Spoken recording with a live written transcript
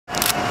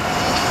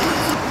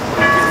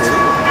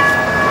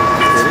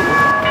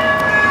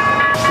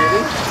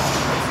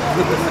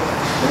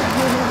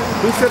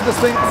set this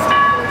thing.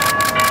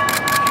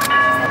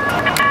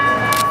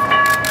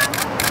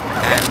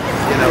 And,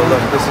 you know,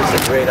 look, this is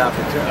a great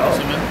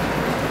opportunity.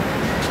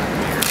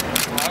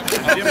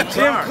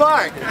 Jim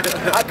Clark.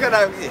 How could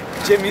I?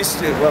 Jim used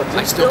to. Well,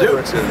 Jim still do.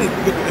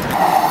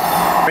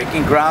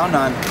 Breaking ground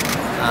on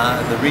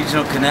the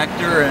regional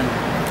connector and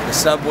the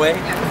subway,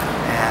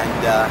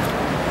 and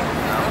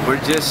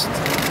we're just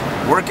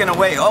working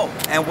away. Oh,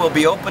 and we'll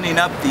be opening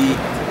up the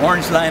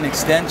Orange Line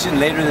extension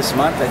later this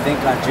month. I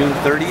think on June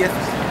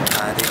 30th.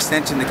 The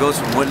extension that goes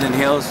from Woodland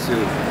Hills to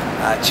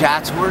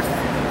Chatsworth,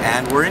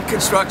 and we're in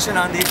construction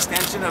on the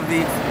extension of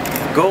the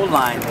Gold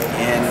Line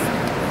in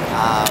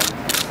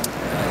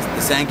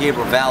the San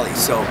Gabriel Valley.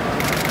 So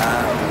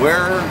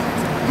we're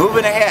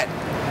moving ahead.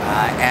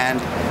 And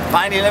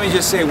finally, let me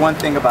just say one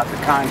thing about the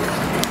Congress,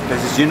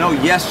 because as you know,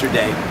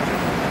 yesterday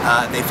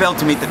they failed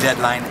to meet the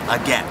deadline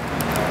again.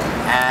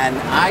 And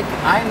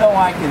I know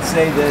I can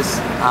say this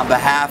on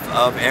behalf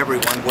of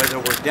everyone, whether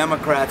we're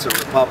Democrats or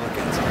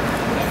Republicans.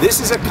 This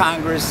is a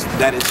Congress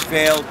that has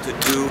failed to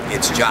do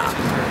its job.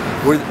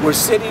 We're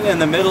sitting in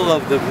the middle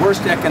of the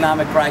worst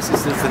economic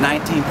crisis since the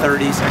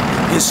 1930s.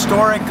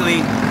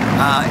 Historically,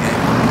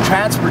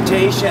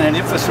 transportation and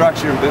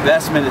infrastructure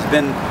investment has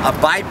been a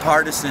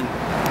bipartisan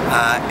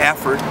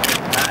effort.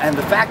 And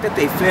the fact that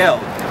they failed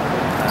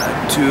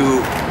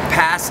to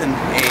pass a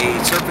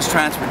surface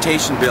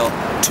transportation bill,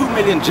 2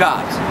 million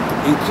jobs,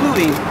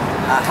 including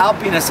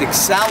helping us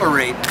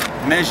accelerate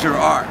Measure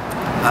R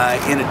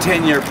in a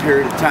 10-year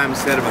period of time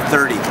instead of a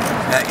 30.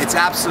 It's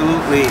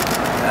absolutely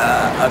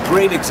a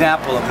great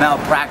example of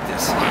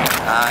malpractice,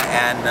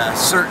 and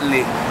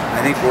certainly I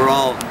think we're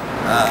all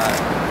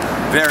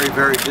very,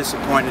 very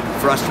disappointed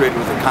and frustrated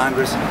with the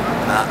Congress.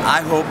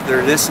 I hope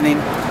they're listening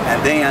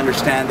and they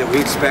understand that we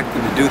expect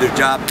them to do their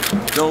job.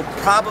 They'll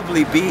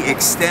probably be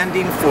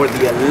extending for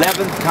the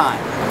 11th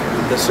time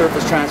the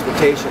surface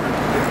transportation.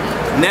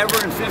 Never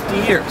in 50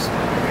 years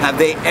have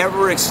they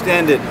ever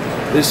extended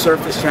this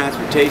surface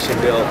transportation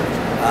bill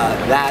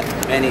that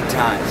many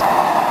times.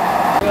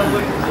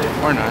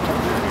 Or not.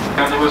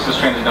 Now the Whistler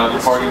train is now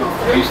departing.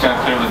 Please stand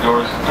clear of the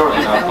doors. Doors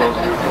are now closed.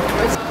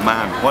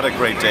 Man, what a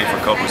great day for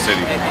Culver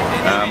City.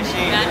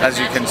 As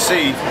you can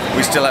see,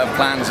 we still have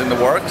plans in the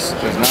works.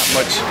 There's not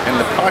much in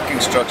the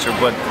parking structure,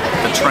 but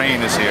the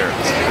train is here.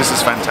 This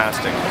is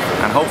fantastic.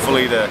 And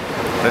hopefully the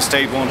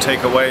state won't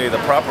take away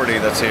the property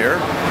that's here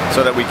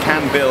so that we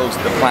can build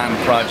the planned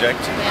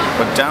project.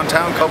 But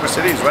downtown Culver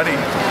City is ready.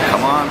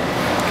 Come on,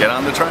 get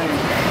on the train.